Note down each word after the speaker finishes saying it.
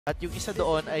At yung isa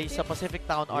doon ay sa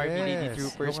PacificTown-Army Lady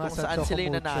Troopers kung saan sila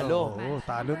yung nanalo. Oo,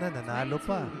 talo na, nanalo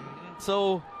pa.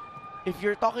 So, if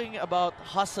you're talking about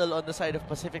hustle on the side of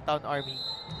PacificTown-Army,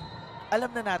 alam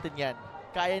na natin yan.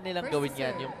 Kaya nilang gawin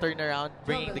yan, yung turnaround,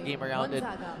 bringing the game around and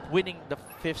winning the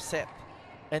 5th set.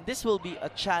 And this will be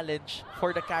a challenge for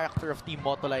the character of Team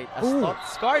Motolite as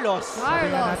Carlos.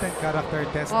 Sabi nga natin, character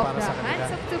test para sa kanila.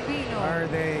 Hands Are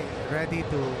they ready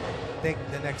to take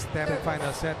the next step in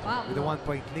final set with a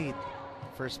 1-point lead?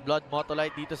 First blood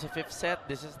Motolite dito sa 5th set.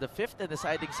 This is the 5th and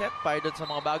deciding set. Para doon sa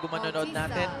mga bago manonood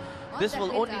natin, this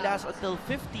will only last until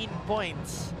 15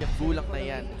 points. Yung gulang na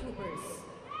yan.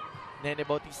 Nene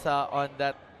Bautista on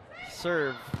that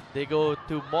serve. They go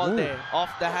to Molde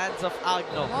off the hands of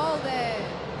Agno. Molde.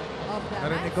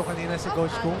 Narinig ko kanina si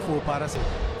Coach Kung Fu para sa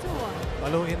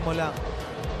paluin mo lang.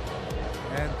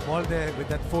 And Molde with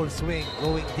that full swing,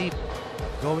 going deep,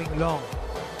 going long,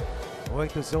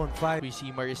 going to zone 5. We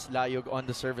see Maris Layog on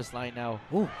the service line now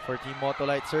for Team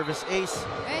Motolite. Service ace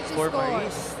for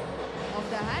Maris. Off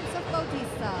the hands of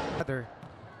Bautista.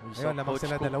 Ngayon, lamang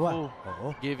sila dalawa.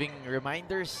 Giving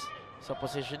reminders sa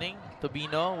positioning.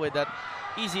 Tobino with that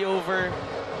easy over.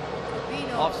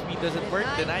 Off speed doesn't work.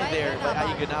 Denied there by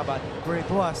Ayuganaban. Where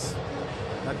it was.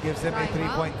 That gives them a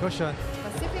 3-point cushion.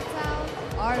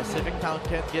 PacificTown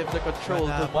can't give the control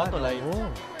to Motolite.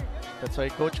 That's why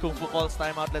Coach Kung Fu calls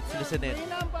timeout. Let's listen in.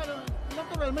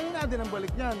 Natural, mahina din ang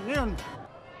balik niyan. Ngayon.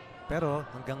 Pero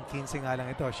hanggang 15 nga lang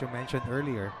ito, as you mentioned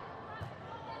earlier.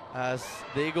 As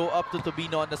they go up to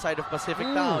Tobino on the side of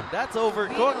PacificTown. That's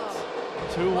overcooked.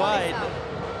 Too wide.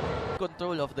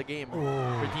 Control of the game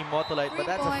for Team Motolite, but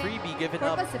that's a freebie given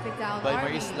up by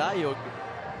Maris Layog.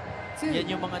 Yan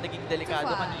yung mga naging delikado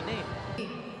kanina eh.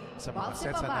 Sa mga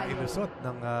sets na ilusot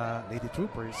ng Lady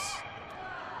Troopers.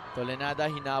 Tolenada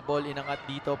hinabol, inangat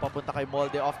dito, papunta kay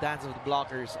Molde off the hands of the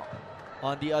blockers.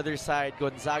 On the other side,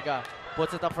 Gonzaga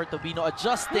puts it up for Tobino,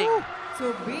 adjusting.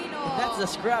 And that's the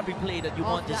scrappy play that you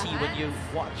want to see when you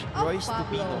watch Royce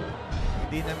Tobino.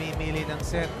 Hindi namimili ng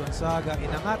set, Gonzaga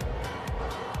inangat.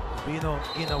 Tobino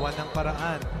ginawa ng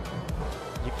paraan.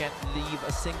 You can't leave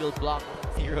a single block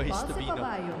ni Royce Tobino.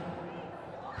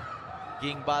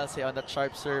 Ging Balse on that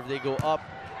sharp serve. They go up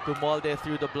to Molde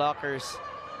through the blockers.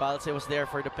 Balse was there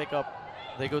for the pickup.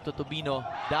 They go to Tobino.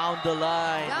 Down the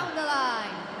line.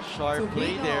 Sharp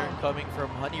play there coming from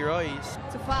Honey Royce.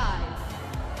 To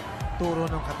 5. Turo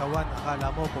ng katawan, akala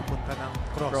mo pupunta ng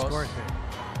cross court eh.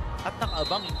 At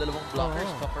nakaabang yung dalawang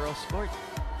blockers pa cross court.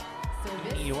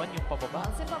 Iniiwan yung pababa.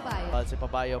 Balse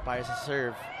Pabayo para sa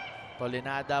serve.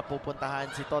 Tolenada, pupuntahan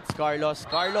si Tots Carlos.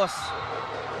 Carlos!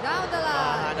 Down the line.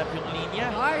 Mahanap yung linya.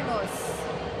 Carlos.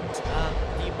 Ang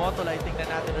Team Motolite, tingnan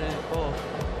natin ulit ito.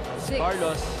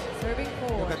 Carlos. Serving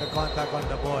 4. Look at the contact on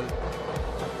the ball.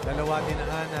 Dalawa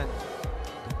dinaanan.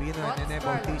 Tobino and Nene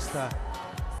Bautista.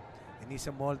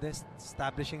 Inisa Molde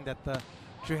establishing that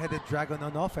three-headed dragon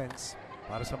on offense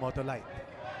para sa Motolite.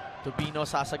 Tobino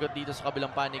sasagot dito sa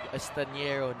kabilang panig.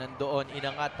 Estaniero nandoon,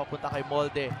 inangat, papunta kay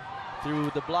Molde.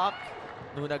 Through the block,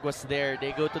 Nunag was there.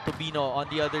 They go to Tobino on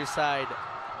the other side.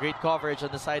 Great coverage on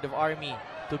the side of Army.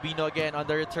 Tobino again on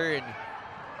the return.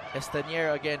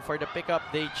 Estaniero again for the pickup.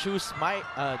 They choose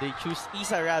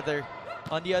Isa rather.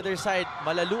 On the other side,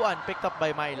 Malaluan picked up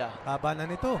by Myla. Haba na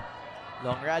nito.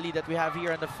 Long rally that we have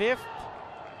here on the 5th.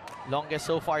 Longest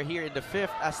so far here in the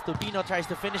 5th as Tobino tries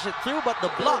to finish it through, but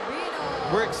the block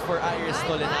works for Iris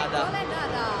Tolenada.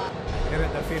 Here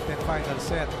in the 5th and final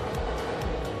set.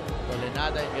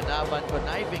 Tolenada and Ganaban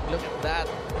conniving. Look at that.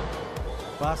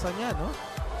 Basa niya, no?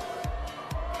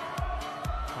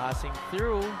 Passing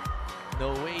through.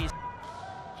 No ways.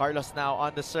 Carlos now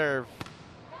on the serve.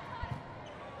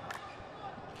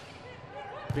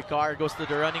 Picar goes to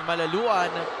the running Malaluan,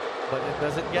 but it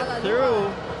doesn't get through.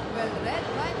 Well read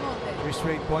by Molde. 3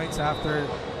 straight points after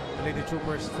the Lady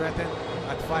Troopers threatened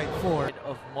at 5-4.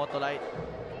 Of Motolite.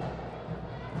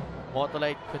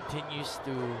 Motolite continues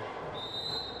to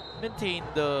maintain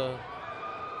the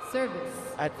service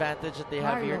advantage that they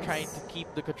have here, trying to keep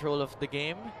the control of the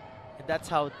game. And that's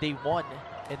how they won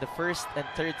in the 1st and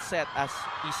 3rd set as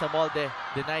Isa Molde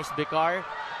denies Bicar.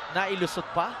 Nailusot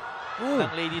pa ng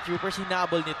Lady Troopers.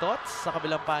 Hinabol ni Tots sa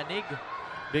kabilang panig.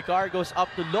 Bicar goes up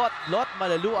to Lot. Lot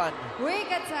Malaluan. Quick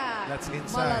attack. That's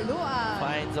inside. Malaluan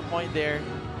Finds a point there.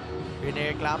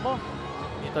 Rinereklamo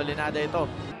ni Tolenada ito.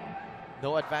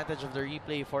 No advantage of the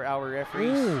replay for our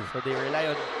referees. So they rely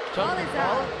on jump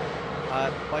ball.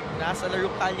 At pag nasa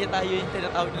larong kalye tayo yung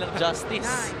tinatawag nilang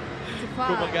justice.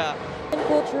 Kumaga,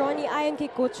 Coach Ronnie, ayon kay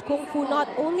Coach Kung Fu, not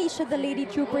only should the Lady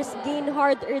Troopers gain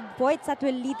hard-earned points that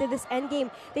will lead to this endgame,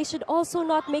 they should also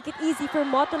not make it easy for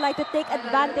Motolite to take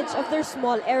advantage of their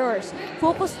small errors.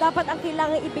 Focus dapat ang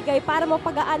kailangan ibigay para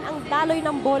mapagaan ang daloy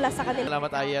ng bola sa kanila.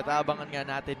 Salamat Ayat. Abangan nga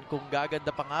natin kung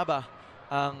gaganda pa nga ba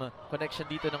ang connection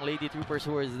dito ng Lady Troopers,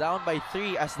 who is down by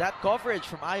 3 as that coverage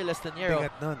from Ayel Estaniero,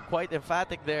 quite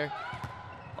emphatic there.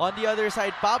 On the other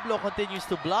side, Pablo continues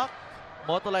to block.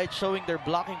 Motolite showing their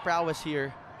blocking prowess here.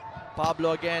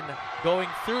 Pablo again going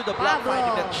through the block,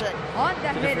 finding that check on to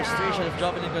the frustration of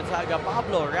Jovelyn Gonzaga.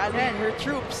 Pablo rallying her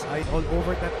troops. All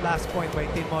over that last point by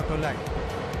Team Motolite.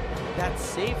 That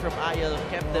save from Ayel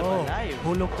kept them alive.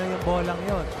 Hulog na yung bolang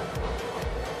yon.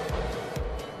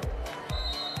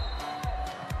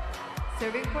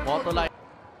 Serving for Motolite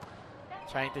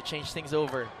trying to change things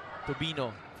over. Tubino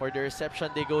for the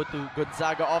reception. They go to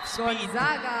Gonzaga off speed.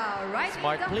 Gonzaga, right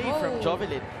Smart in the play from hole.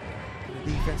 Jovelyn.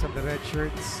 The defense of the red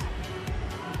shirts.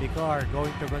 Picar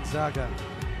going to Gonzaga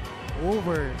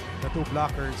over the two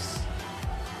blockers.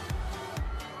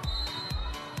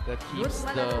 That keeps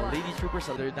the Lady Troopers,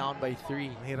 they're down by 3.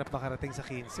 Mahirap makarating sa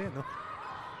 15, no?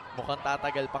 Mukhang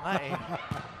tatagal pa nga eh.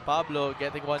 Pablo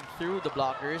getting one through the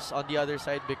blockers. On the other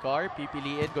side, Bicar,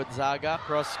 pipiliin Gonzaga,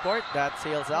 cross court, that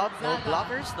sails out. No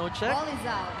blockers, no check. Ball is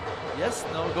out. Yes,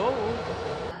 no go.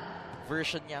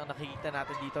 Version niya ang nakikita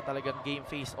natin dito, talagang game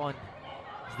face on.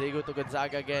 As they go to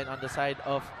Gonzaga again on the side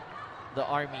of the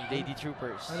Army, Lady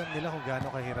Troopers. Alam nila kung gaano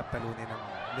kahirap talunin ng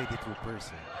Lady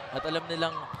Troopers. At alam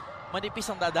nilang manipis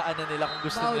ang dadaanan nila kung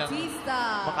gusto nilang Bautista.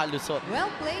 makalusot.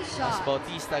 Well played As shot.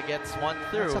 Bautista gets one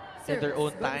through in their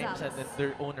own Service, times and Gonzalez. in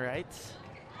their own rights.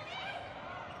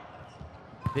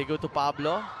 They go to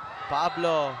Pablo.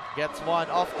 Pablo gets one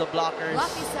off the blockers.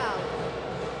 Block is out.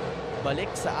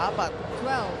 Balik sa apat.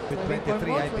 12. With Serving for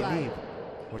 23, I Motolite. believe.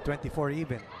 Or 24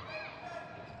 even.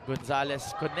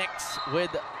 Gonzalez connects with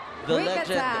the Quick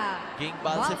legend, attack. King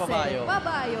Balse Pabayo.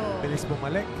 Bilis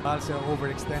bumalik. Balsa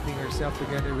overextending herself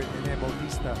together with Nene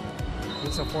Bautista. Dun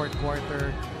sa fourth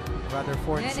quarter, rather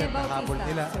fourth Nene set na habol Bautista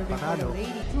nila. serving for the Panalo.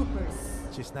 Lady Troopers.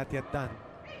 She's not yet done.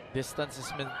 Distance is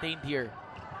maintained here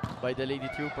by the Lady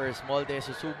Troopers. Molde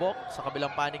susubok. Sa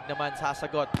kabilang panig naman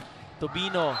sasagot.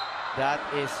 Tubino. That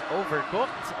is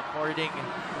overcooked according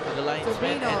to the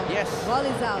linesman. Tubino. And yes, Ball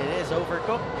is out. it is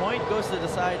overcooked. Point goes to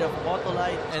the side of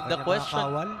Motolite. And the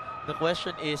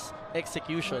question is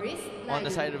execution Maris on the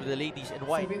Layug. side of the ladies in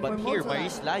white. Serving But for here, Motolite.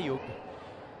 Maris Layug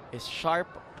is sharp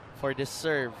for this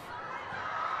serve.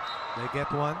 They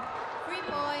get one. 3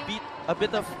 point. A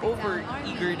bit of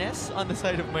over-eagerness on the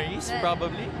side of Maris,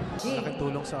 probably. Laking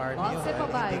tulong sa Army yun. Balse Dahil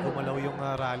Pabayo. hindi gumalaw yung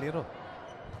rally ro.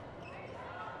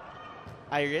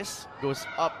 Iris goes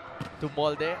up to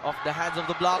Molde off the hands of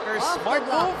the blockers. Off the Smart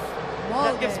block. move.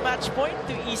 That Molde. gives match point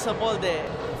to Isa Molde.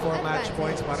 4 match Advantage.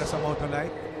 points para sa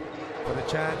Motolite for the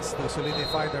chance to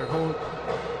solidify their hold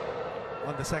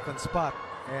on the second spot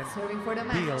and Serving for the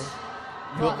deal. match.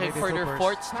 Looking Lady for their Troopers.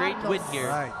 fourth straight win Carlos.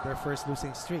 here. Right, their first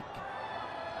losing streak.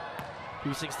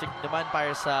 Losing streak naman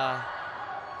para sa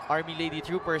Army Lady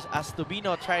Troopers as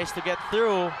Tubino tries to get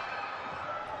through.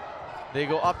 They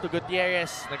go up to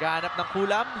Gutierrez. Naghahanap ng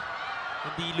kulam.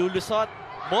 Hindi lulusot.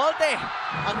 Molde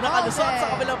ang nakalusot Molde. sa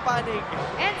kabilang panig.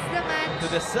 Ends the match. To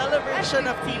the celebration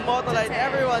of Team Motolite.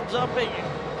 Everyone jumping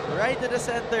right to the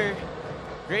center.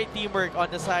 Great teamwork on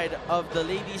the side of the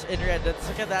ladies in red. Let's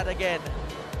look at that again.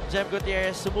 Jem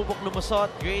Gutierrez sumubok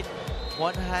lumusot. Great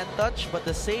one-hand touch, but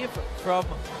the save from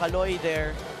Kaloy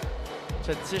there.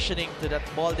 Transitioning to that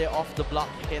Molde off the block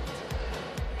hit.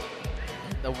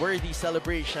 The worthy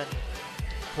celebration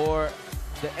for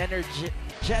the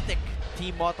energetic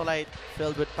Team Motolite,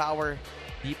 filled with power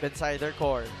deep inside their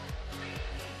core.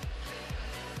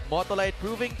 Motolite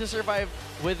proving to survive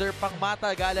with their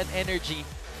pangmatagalan energy.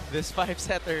 This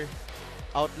 5-setter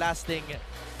outlasting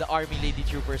the Army Lady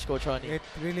Troopers, Coach Ronnie. It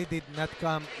really did not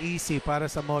come easy para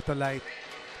sa Motolite.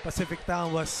 Pacific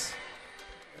Town was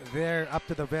there up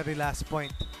to the very last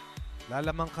point.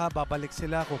 Lalamang ka, babalik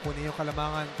sila, kukunin yung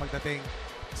kalamangan pagdating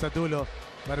sa dulo.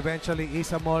 But eventually,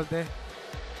 Isa Molde,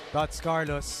 Dots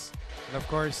Carlos, and of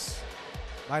course,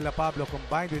 Myla Pablo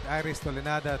combined with Iris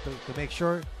Tolenada to make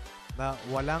sure na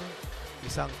walang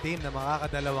isang team na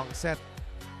makakadalawang set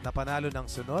na panalo ng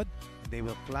sunod. They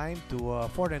will climb to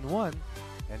 4-1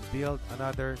 and build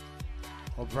another,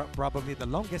 probably the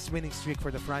longest winning streak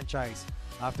for the franchise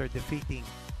after defeating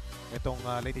itong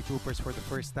Lady Troopers for the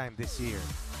first time this year.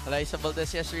 Eliza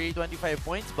Valdez yesterday, 25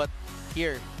 points, but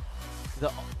here,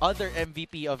 the other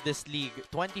MVP of this league,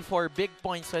 24 big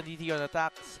points, 23 on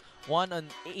attacks, 1 on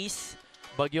ace.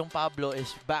 Bagyong Pablo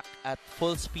is back at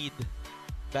full speed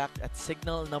back at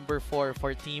signal number 4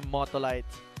 for Team Motolite.